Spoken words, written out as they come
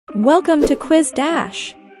Welcome to Quiz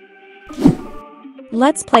Dash.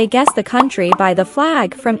 Let's play Guess the Country by the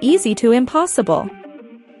Flag from easy to impossible.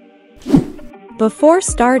 Before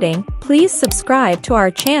starting, please subscribe to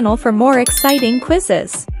our channel for more exciting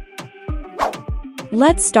quizzes.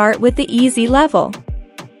 Let's start with the easy level.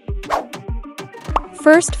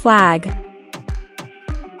 First flag.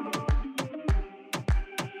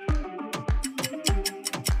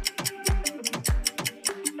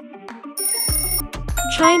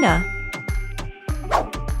 China.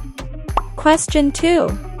 Question 2.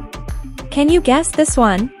 Can you guess this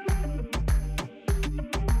one?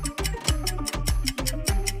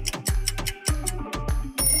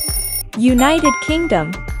 United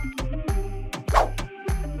Kingdom.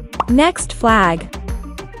 Next flag.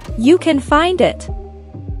 You can find it.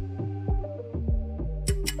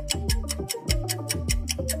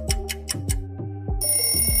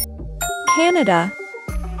 Canada.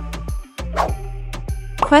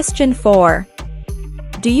 Question 4.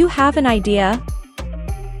 Do you have an idea?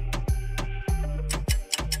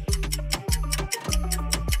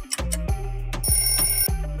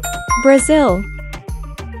 Brazil.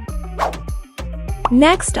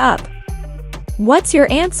 Next up. What's your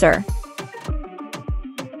answer?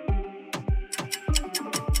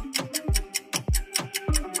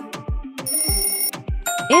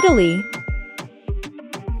 Italy.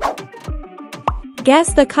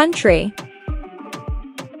 Guess the country.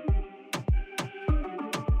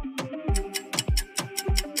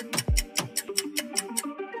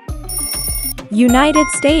 United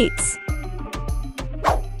States.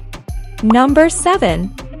 Number 7.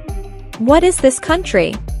 What is this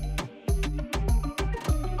country?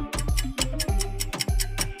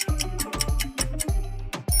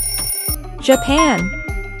 Japan.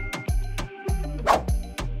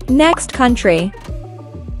 Next country.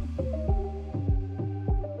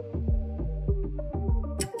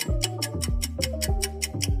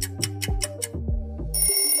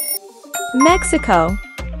 Mexico.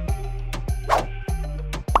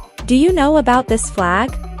 Do you know about this flag?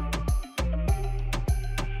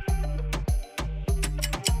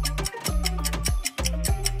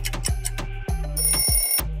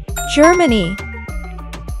 Germany.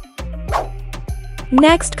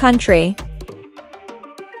 Next country.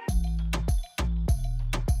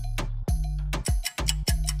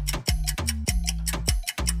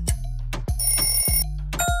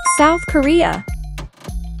 South Korea.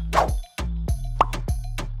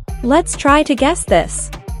 Let's try to guess this.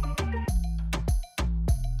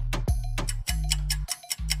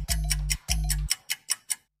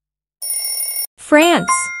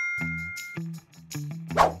 France.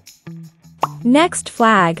 Next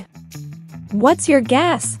flag. What's your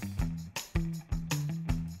guess?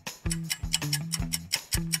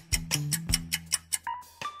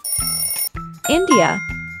 India.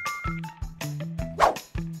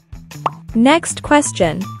 Next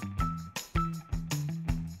question.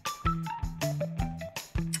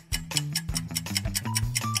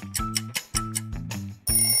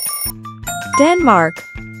 Denmark.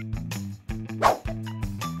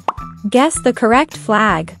 Guess the correct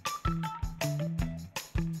flag.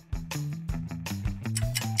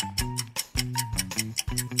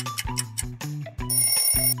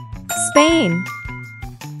 Spain.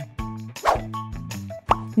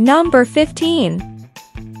 Number 15.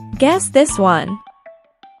 Guess this one.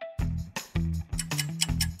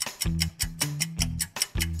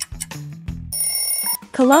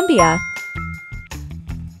 Colombia.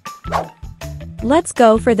 Let's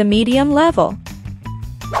go for the medium level.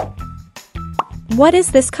 What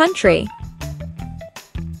is this country?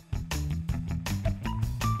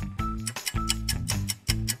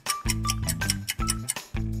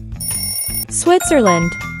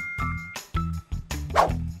 Switzerland.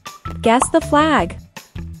 Guess the flag.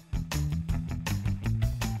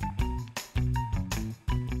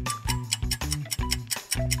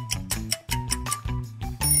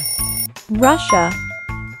 Russia.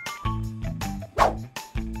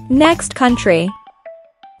 Next country.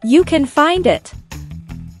 You can find it.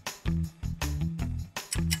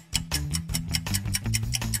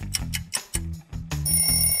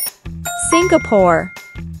 Singapore.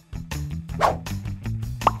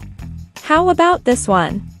 How about this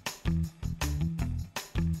one?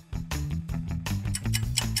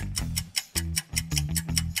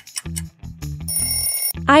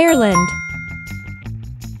 Ireland.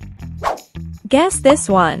 Guess this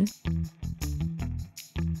one.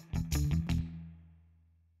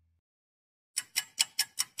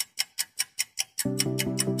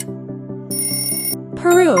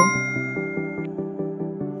 Peru.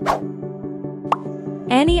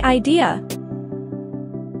 Any idea?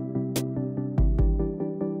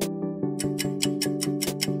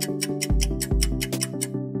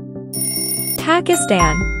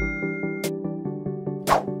 Pakistan.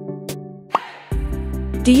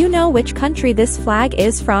 Do you know which country this flag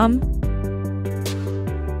is from?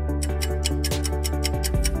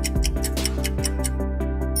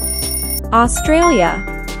 Australia.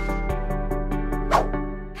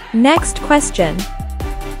 Next question.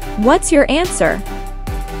 What's your answer?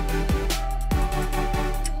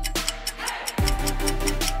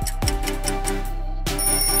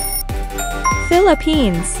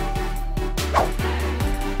 Philippines.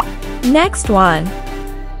 Next one.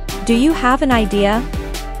 Do you have an idea?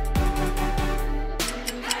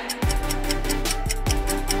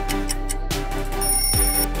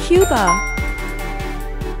 Cuba.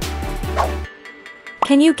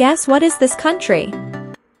 Can you guess what is this country?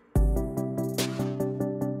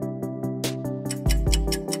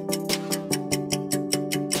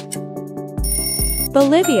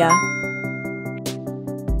 Bolivia.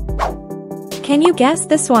 Can you guess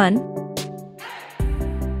this one?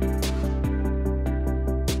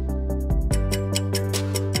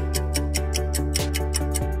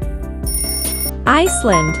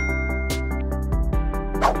 Iceland.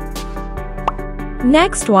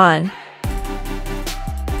 Next one.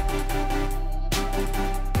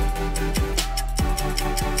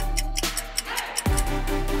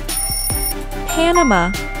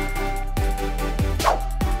 Panama.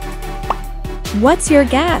 What's your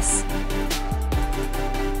guess?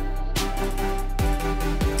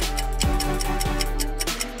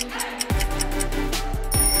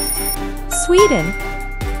 Sweden.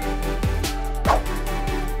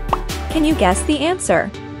 Can you guess the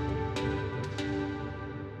answer?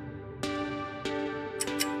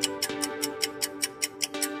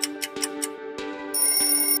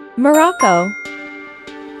 Morocco.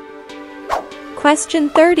 Question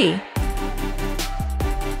 30.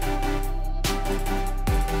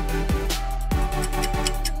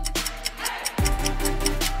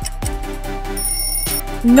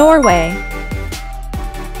 Norway.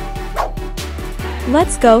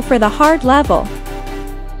 Let's go for the hard level.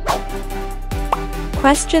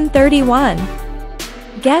 Question 31.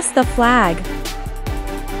 Guess the flag.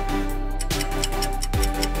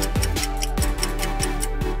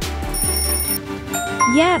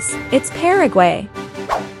 Yes, it's Paraguay.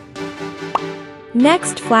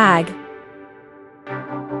 Next flag.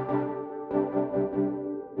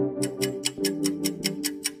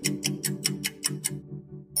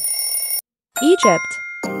 Egypt.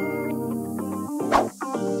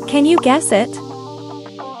 Can you guess it?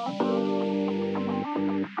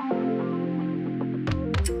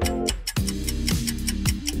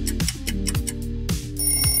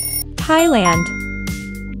 Thailand.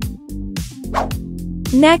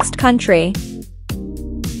 Next country.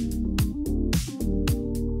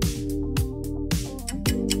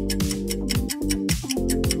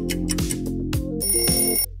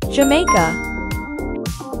 Jamaica.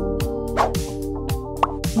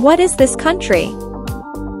 What is this country?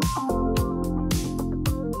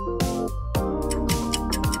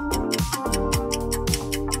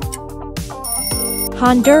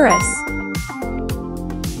 Honduras.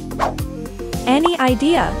 Any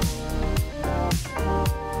idea?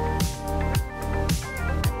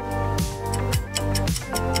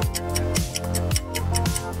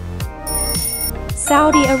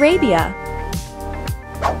 Saudi Arabia.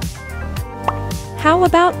 How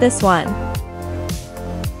about this one?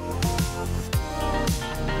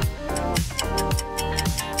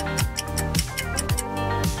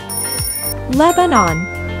 Lebanon.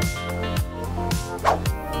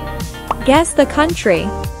 Guess the country.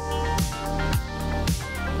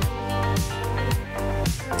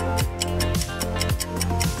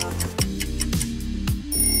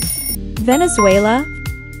 Venezuela.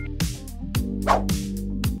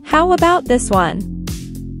 How about this one?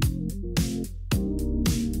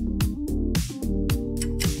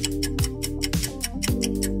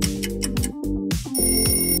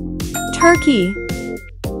 Turkey.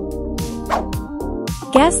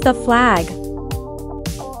 Guess the flag.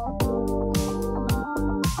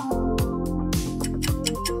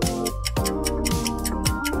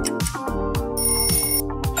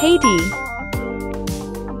 Haiti.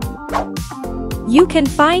 You can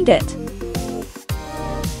find it.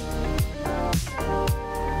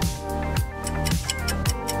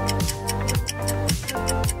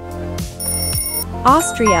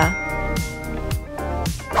 Austria.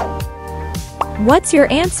 What's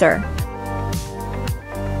your answer?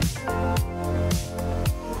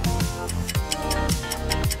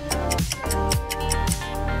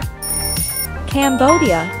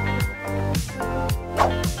 Cambodia.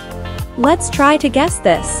 Let's try to guess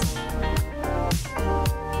this.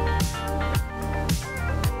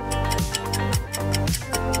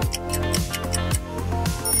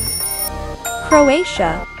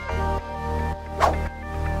 Croatia.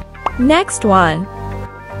 Next one.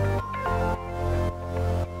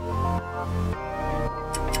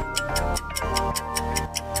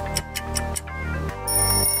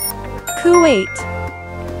 Kuwait.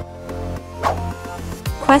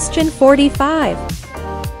 Question 45.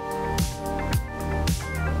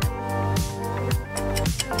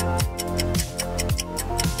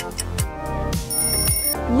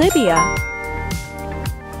 Libya.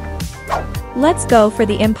 Let's go for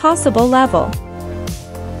the impossible level.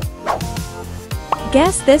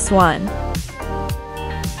 Guess this one.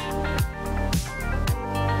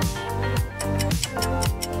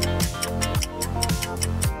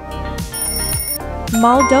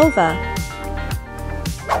 Moldova.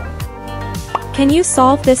 Can you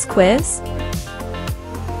solve this quiz?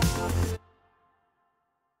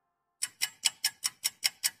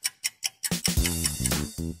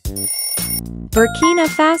 Burkina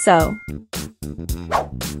Faso.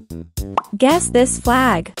 Guess this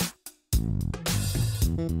flag.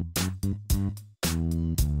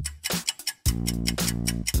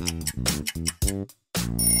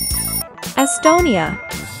 Estonia.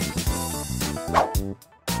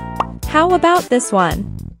 How about this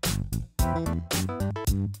one?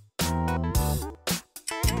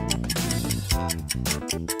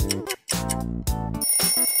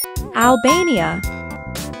 Albania.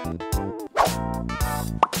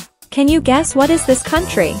 Can you guess what is this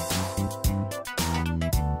country?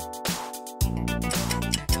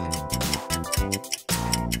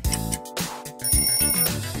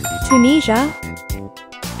 Tunisia.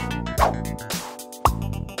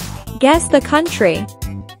 Guess the country.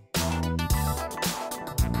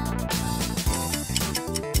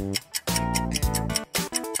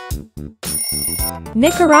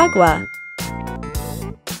 Nicaragua.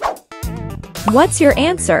 What's your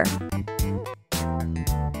answer?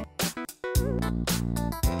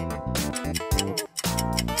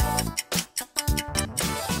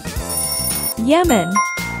 Yemen.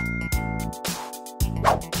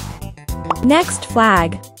 Next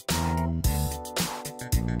flag.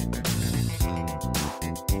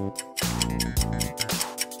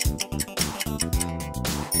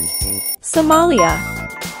 Somalia.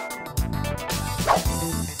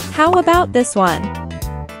 How about this one?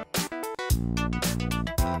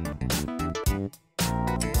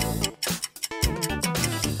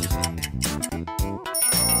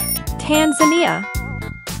 Tanzania.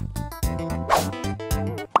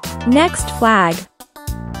 Next flag.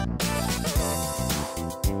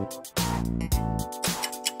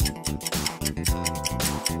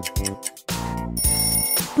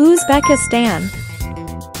 Uzbekistan.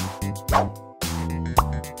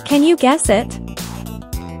 Can you guess it?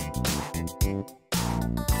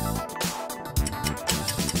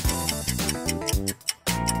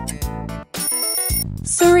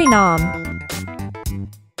 Suriname.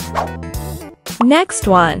 Next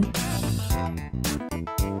one.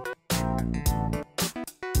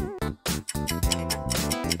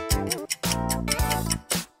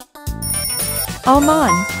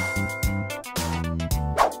 Oman.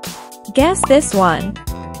 Guess this one.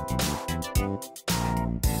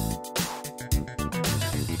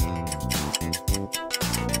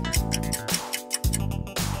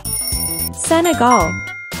 Senegal.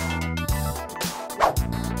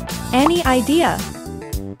 Any idea?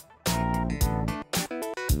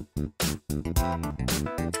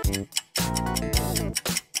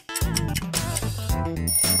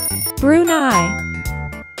 Brunei.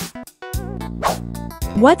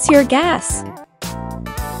 What's your guess?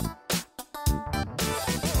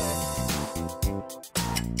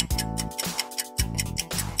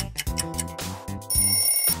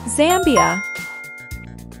 Zambia.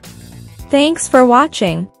 Thanks for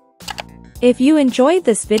watching. If you enjoyed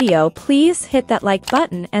this video, please hit that like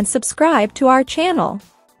button and subscribe to our channel.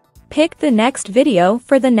 Pick the next video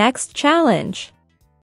for the next challenge.